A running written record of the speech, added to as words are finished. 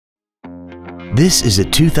This is a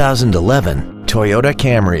 2011 Toyota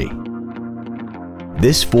Camry.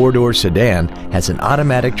 This four-door sedan has an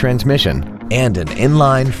automatic transmission and an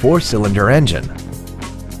inline 4-cylinder engine.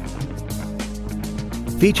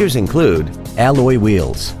 Features include alloy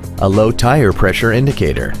wheels, a low tire pressure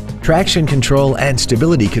indicator, traction control and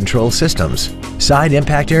stability control systems, side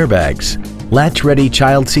impact airbags, latch-ready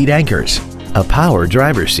child seat anchors, a power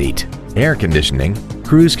driver's seat, air conditioning,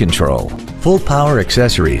 cruise control, full power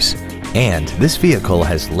accessories, and this vehicle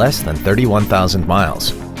has less than 31,000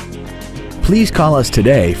 miles. Please call us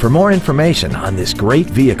today for more information on this great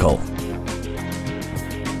vehicle.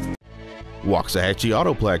 Waxahachie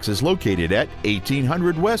Autoplex is located at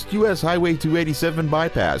 1800 West US Highway 287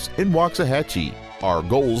 Bypass in Waxahachie. Our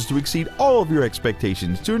goal is to exceed all of your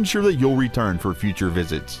expectations to ensure that you'll return for future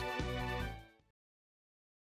visits.